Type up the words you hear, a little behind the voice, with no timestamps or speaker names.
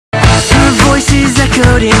Her voice is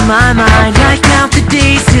echoed in my mind. I count the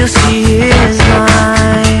days till she is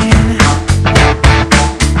mine.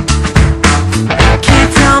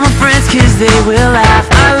 Can't tell my friends cause they will laugh.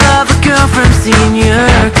 I love a girl from senior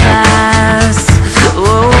class.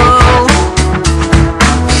 Whoa, whoa.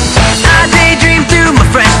 I daydream through my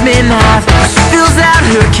freshman half. She fills out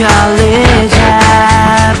her college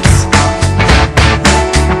apps.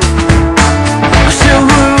 I'll show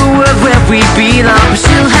her a world where we belong, but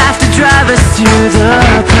she'll have to drive us to the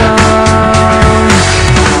prom.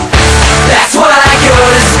 That's what I go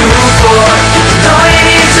to school for. Though it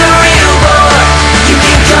is a real bore. You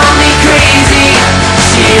can call me crazy,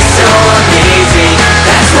 she is so amazing.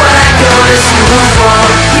 That's what I go to school for.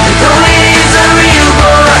 Even though it is a real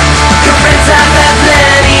bore. Girlfriends I've had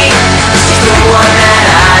plenty, she's the one that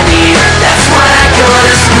I need. That's what I go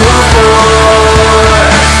to school for.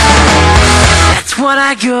 That's what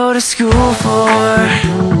I go to school for.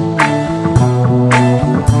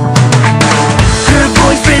 Her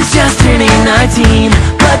boyfriend's just turning 19,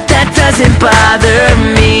 but that doesn't bother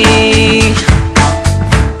me.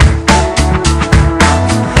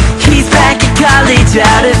 He's back at college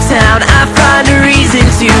out of town. I find a reason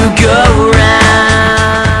to go round.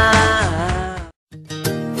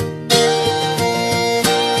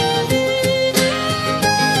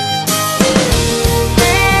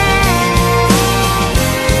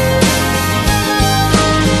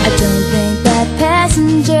 I don't think that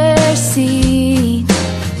passenger seat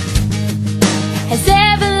has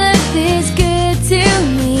ever looked this good to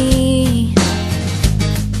me.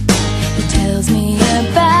 He tells me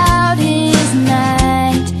about his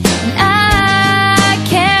night, and I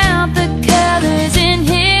count the colors in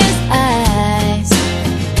his eyes.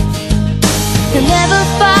 He'll never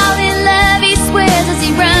fall in love, he swears, as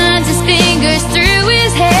he runs his fingers through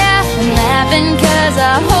his hair. I'm laughing cause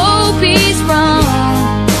I hope he's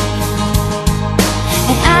wrong,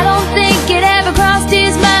 and I don't think it ever crossed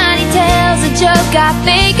his mind. He tells a joke, I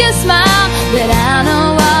fake a smile, but I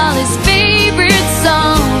know all his favorite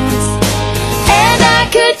songs. And I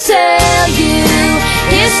could tell you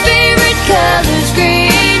his favorite color's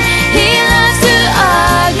green. He loves to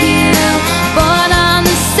argue, born on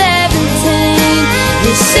the 17th.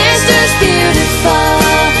 His sister's beautiful,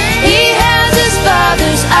 he has his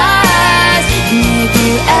father's eyes. And if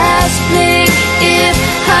you ask me if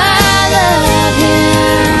I love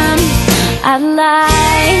him, I'd lie.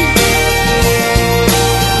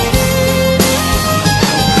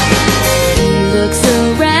 He looks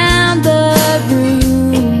around the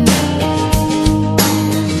room,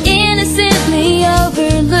 innocently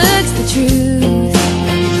overlooks the truth.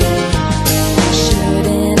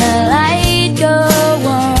 Shouldn't a light go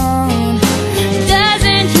on?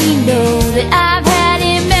 Doesn't he know that I've had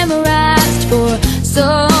him memorized for so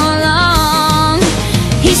long?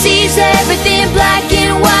 He sees everything black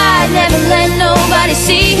and white, never let nobody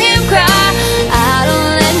see him cry. I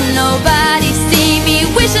don't let nobody see me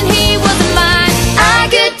wishing he wasn't mine. I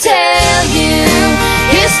could tell you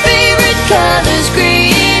his favorite color's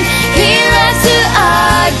green. He loves to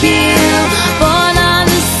argue, born on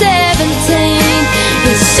the 17th.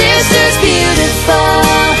 His sister's beautiful,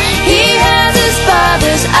 he has his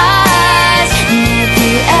father's eyes. And if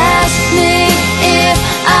you ask me if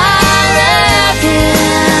I love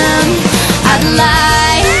him, I'd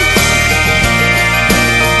lie.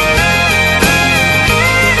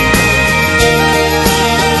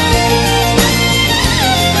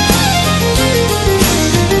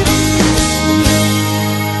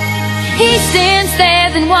 He stands there,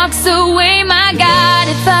 then walks away. My God,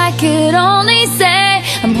 if I could only say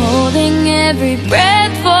I'm holding every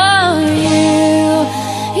breath for you.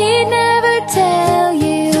 He'd never tell